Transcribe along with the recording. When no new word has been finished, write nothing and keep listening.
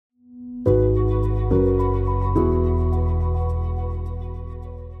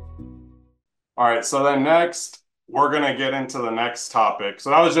All right, so then next, we're going to get into the next topic.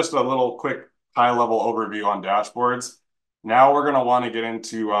 So that was just a little quick high-level overview on dashboards. Now we're going to want to get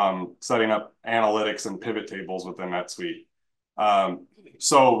into setting up analytics and pivot tables within NetSuite.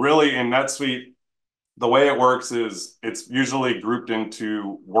 So really in NetSuite, the way it works is it's usually grouped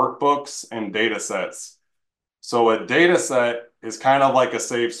into workbooks and data sets. So a data set is kind of like a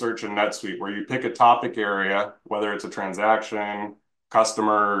saved search in NetSuite where you pick a topic area, whether it's a transaction,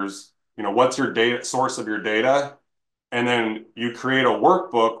 customers, what's your data source of your data, and then you create a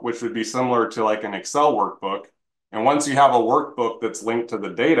workbook, which would be similar to like an Excel workbook. And once you have a workbook that's linked to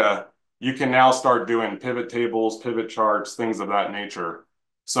the data, you can now start doing pivot tables, pivot charts, things of that nature.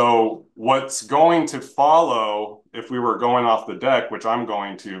 So what's going to follow, if we were going off the deck, which I'm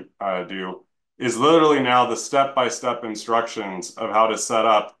going to do, is literally now the step-by-step instructions of how to set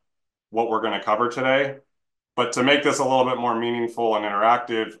up what we're going to cover today. But to make this a little bit more meaningful and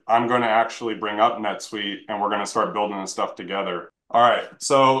interactive, I'm going to actually bring up NetSuite and we're going to start building this stuff together. All right,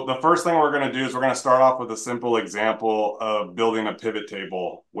 so the first thing we're going to do is we're going to start off with a simple example of building a pivot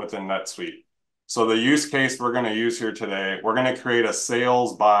table within NetSuite. So the use case we're going to use here today, we're going to create a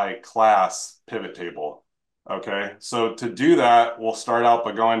sales by class pivot table. Okay, so to do that, we'll start out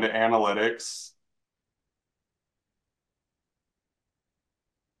by going to analytics.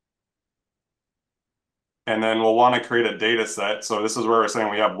 And then we'll want to create a data set. So this is where we're saying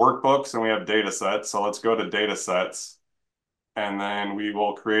we have workbooks and we have data sets. So let's go to data sets. And then we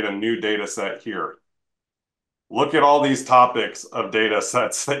will create a new data set here. Look at all these topics of data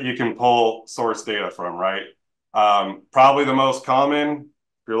sets that you can pull source data from, right? Probably the most common,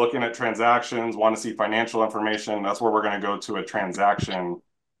 if you're looking at transactions, want to see financial information, that's where we're going to go to a transaction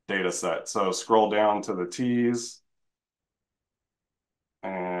data set. So scroll down to the T's.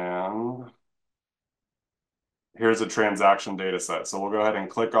 And here's a transaction data set. So we'll go ahead and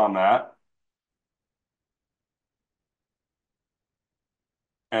click on that.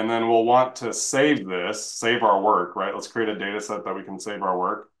 And then we'll want to save this, save our work, right? Let's create a data set that we can save our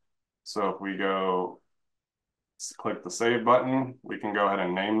work. So if we go click the save button, we can go ahead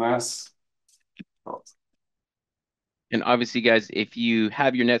and name this. And obviously, guys, if you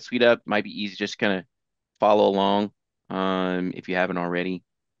have your NetSuite up, it might be easy just kind of follow along if you haven't already.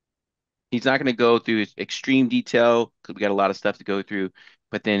 He's not going to go through extreme detail because we got a lot of stuff to go through.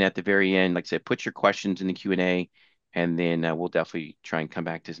 But then at the very end, like I said, put your questions in the Q&A, and then we'll definitely try and come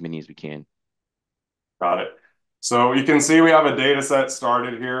back to as many as we can. Got it. So you can see we have a data set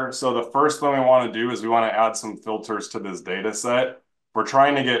started here. So the first thing we want to do is we want to add some filters to this data set. If we're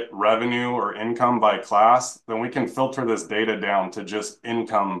trying to get revenue or income by class, then we can filter this data down to just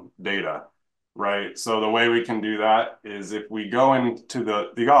income data, right? So the way we can do that is if we go into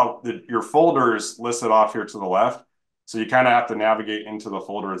your folders listed off here to the left. So you kind of have to navigate into the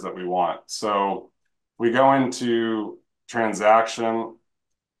folders that we want. So we go into transaction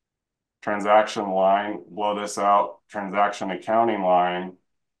line, blow this out, transaction accounting line,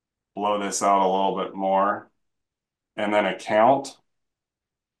 blow this out a little bit more, and then account.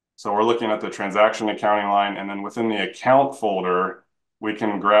 So we're looking at the transaction accounting line, and then within the account folder, we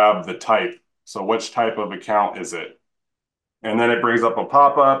can grab the type. So which type of account is it? And then it brings up a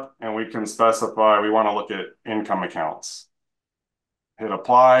pop-up, and we can specify we want to look at income accounts. Hit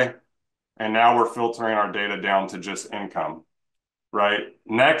apply, and now we're filtering our data down to just income. Right?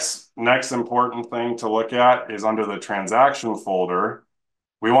 Next important thing to look at is under the transaction folder.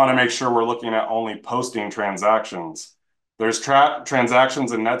 We want to make sure we're looking at only posting transactions. There's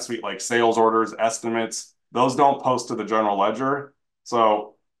transactions in NetSuite like sales orders, estimates. Those don't post to the general ledger.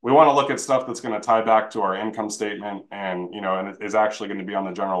 So we want to look at stuff that's going to tie back to our income statement and it is actually going to be on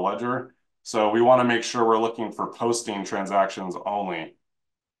the general ledger. So we want to make sure we're looking for posting transactions only.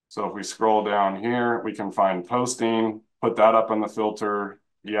 So if we scroll down here, we can find posting, put that up in the filter,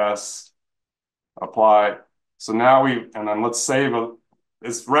 yes, apply. So now and then let's save.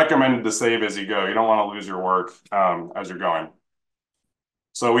 It's recommended to save as you go. You don't want to lose your work as you're going.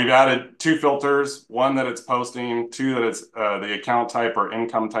 So we've added two filters, one that it's posting, two that it's the account type or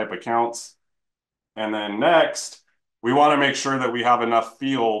income type accounts. And then next, we want to make sure that we have enough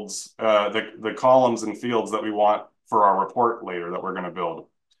fields, the columns and fields that we want for our report later that we're going to build.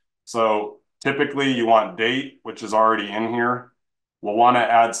 So typically you want date, which is already in here. We'll want to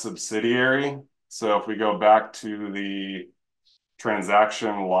add subsidiary. So if we go back to the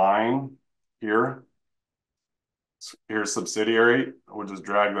transaction line here, here's subsidiary. We'll just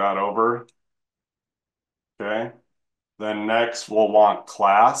drag that over. Okay. Then next we'll want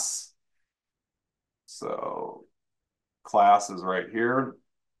class. So class is right here.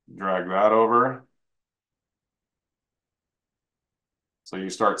 Drag that over. So you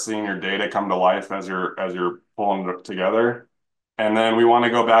start seeing your data come to life as you're pulling it together. And then we want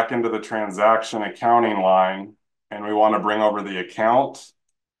to go back into the transaction accounting line, and we want to bring over the account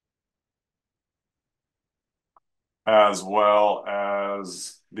as well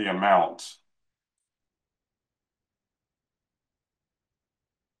as the amount.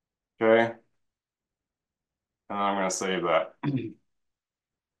 Okay. And I'm going to save that.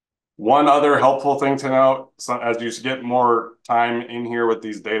 One other helpful thing to note, so as you get more time in here with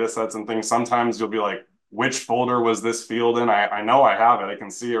these data sets and things, sometimes you'll be like, which folder was this field in? I know I have it. I can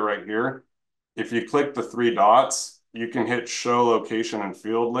see it right here. If you click the three dots, you can hit show location and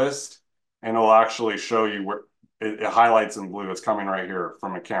field list, and it'll actually show you where it highlights in blue. It's coming right here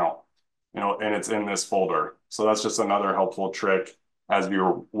from account, and it's in this folder. So that's just another helpful trick as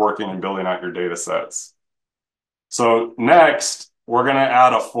you're working and building out your data sets. So next, we're going to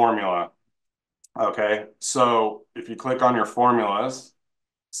add a formula. Okay, so if you click on your formulas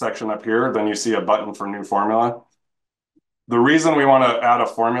section up here, then you see a button for new formula. The reason we want to add a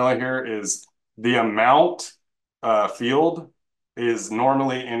formula here is the amount field is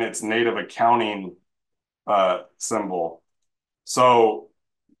normally in its native accounting symbol. So,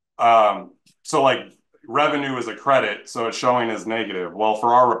 like revenue is a credit, so it's showing as negative. Well,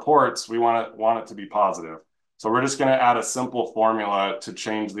 for our reports, we want it to be positive. So we're just going to add a simple formula to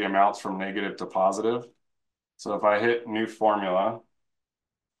change the amounts from negative to positive. So if I hit new formula,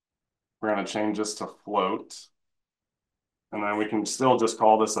 we're going to change this to float. And then we can still just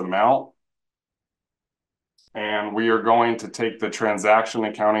call this amount. And we are going to take the transaction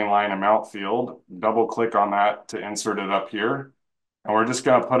accounting line amount field, double click on that to insert it up here. And we're just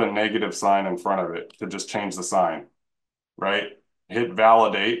going to put a negative sign in front of it to just change the sign, right? Hit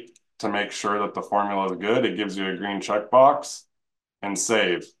validate to make sure that the formula is good. It gives you a green checkbox and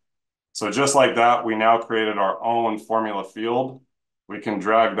save. So just like that, we now created our own formula field. We can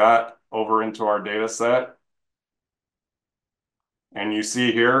drag that over into our data set. And you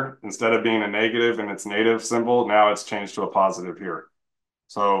see here, instead of being a negative in its native symbol, now it's changed to a positive here.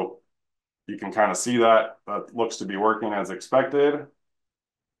 So you can kind of see that. That looks to be working as expected.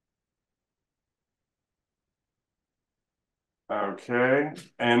 Okay,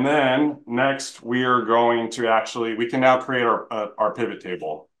 and then next we are going to we can now create our pivot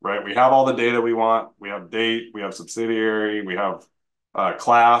table, right? We have all the data we want. We have date, we have subsidiary, we have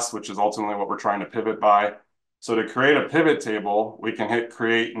class, which is ultimately what we're trying to pivot by. So to create a pivot table, we can hit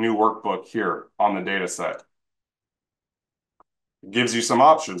create new workbook here on the data set. It gives you some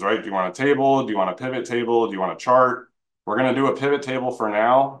options, right? Do you want a table? Do you want a pivot table? Do you want a chart? We're going to do a pivot table for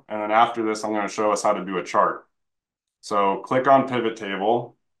now. And then after this, I'm going to show us how to do a chart. So click on pivot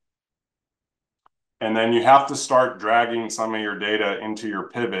table. And then you have to start dragging some of your data into your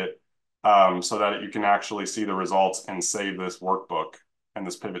pivot so that you can actually see the results and save this workbook and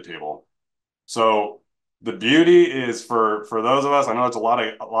this pivot table. So the beauty is for those of us, I know it's a lot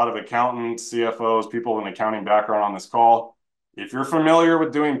of accountants, CFOs, people with an accounting background on this call. If you're familiar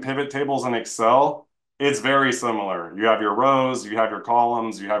with doing pivot tables in Excel, it's very similar. You have your rows, you have your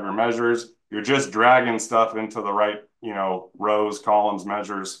columns, you have your measures. You're just dragging stuff into the right, rows, columns,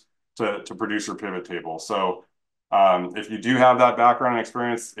 measures to produce your pivot table. So if you do have that background and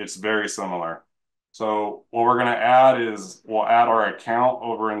experience, it's very similar. So what we're going to add is we'll add our account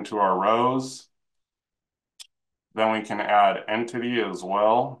over into our rows. Then we can add entity as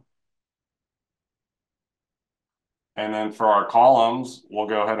well. And then for our columns, we'll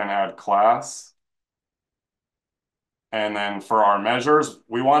go ahead and add class. And then for our measures,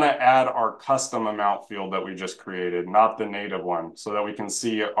 we want to add our custom amount field that we just created, not the native one, so that we can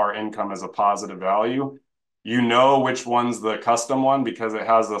see our income as a positive value. You know which one's the custom one because it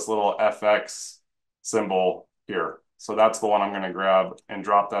has this little FX symbol here. So that's the one I'm going to grab and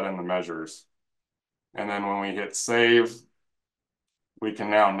drop that in the measures. And then when we hit save, we can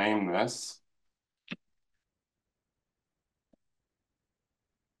now name this.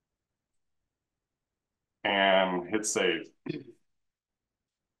 And hit save.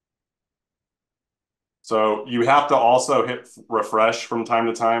 So you have to also hit refresh from time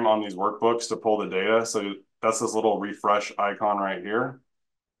to time on these workbooks to pull the data. So that's this little refresh icon right here.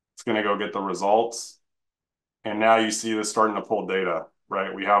 It's going to go get the results. And now you see this starting to pull data,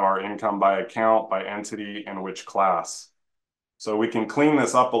 right? We have our income by account, by entity, and which class. So we can clean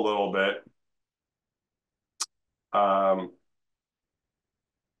this up a little bit.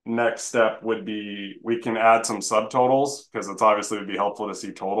 Next step would be we can add some subtotals because it's obviously would be helpful to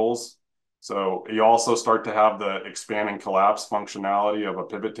see totals. So you also start to have the expand and collapse functionality of a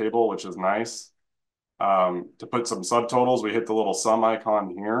pivot table, which is nice. To put some subtotals, we hit the little sum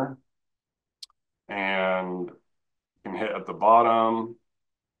icon here and you can hit at the bottom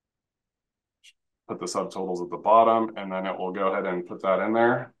put the subtotals at the bottom, and then it will go ahead and put that in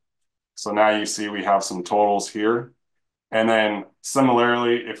there. So now you see we have some totals here. And then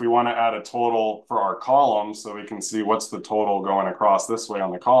similarly, if we want to add a total for our column so we can see what's the total going across this way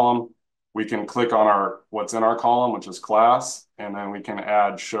on the column, we can click on our what's in our column, which is class, and then we can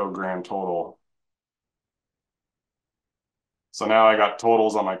add show grand total. So now I got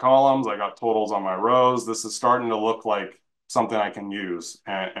totals on my columns, I got totals on my rows. This is starting to look like something I can use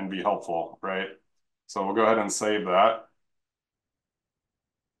and be helpful, right? So we'll go ahead and save that.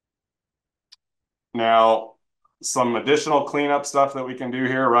 Now, some additional cleanup stuff that we can do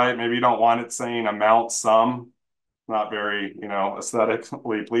here, right? Maybe you don't want it saying amount sum, not very,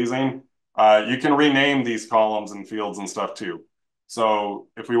 aesthetically pleasing. You can rename these columns and fields and stuff too. So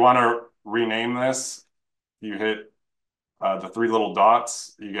if we want to rename this, you hit the three little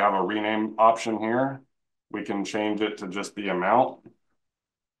dots. You have a rename option here. We can change it to just the amount.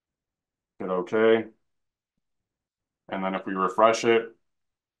 Hit OK. And then if we refresh it,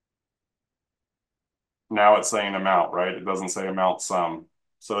 now it's saying amount, right? It doesn't say amount sum.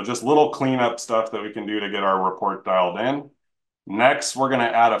 So just little cleanup stuff that we can do to get our report dialed in. Next, we're going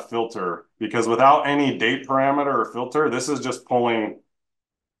to add a filter because without any date parameter or filter, this is just pulling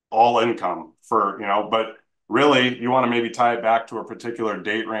all income for, but really you want to maybe tie it back to a particular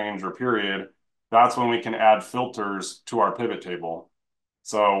date range or period. That's when we can add filters to our pivot table.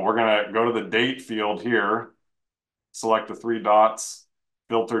 So we're going to go to the date field here, select the three dots,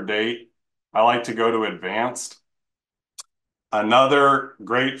 filter date. I like to go to advanced. Another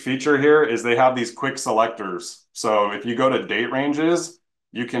great feature here is they have these quick selectors. So if you go to date ranges,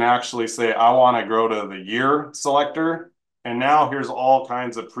 you can actually say, I want to go to the year selector. And now here's all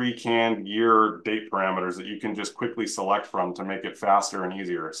kinds of pre-canned year date parameters that you can just quickly select from to make it faster and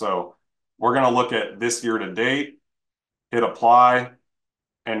easier. So we're going to look at this year to date, hit apply.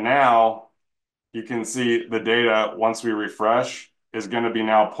 And now you can see the data, once we refresh, is going to be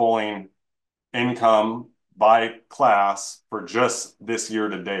now pulling income by class for just this year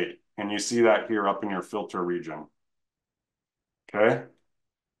to date. And you see that here up in your filter region. Okay.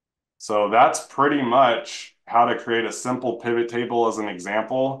 So that's pretty much how to create a simple pivot table as an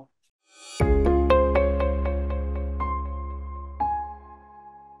example.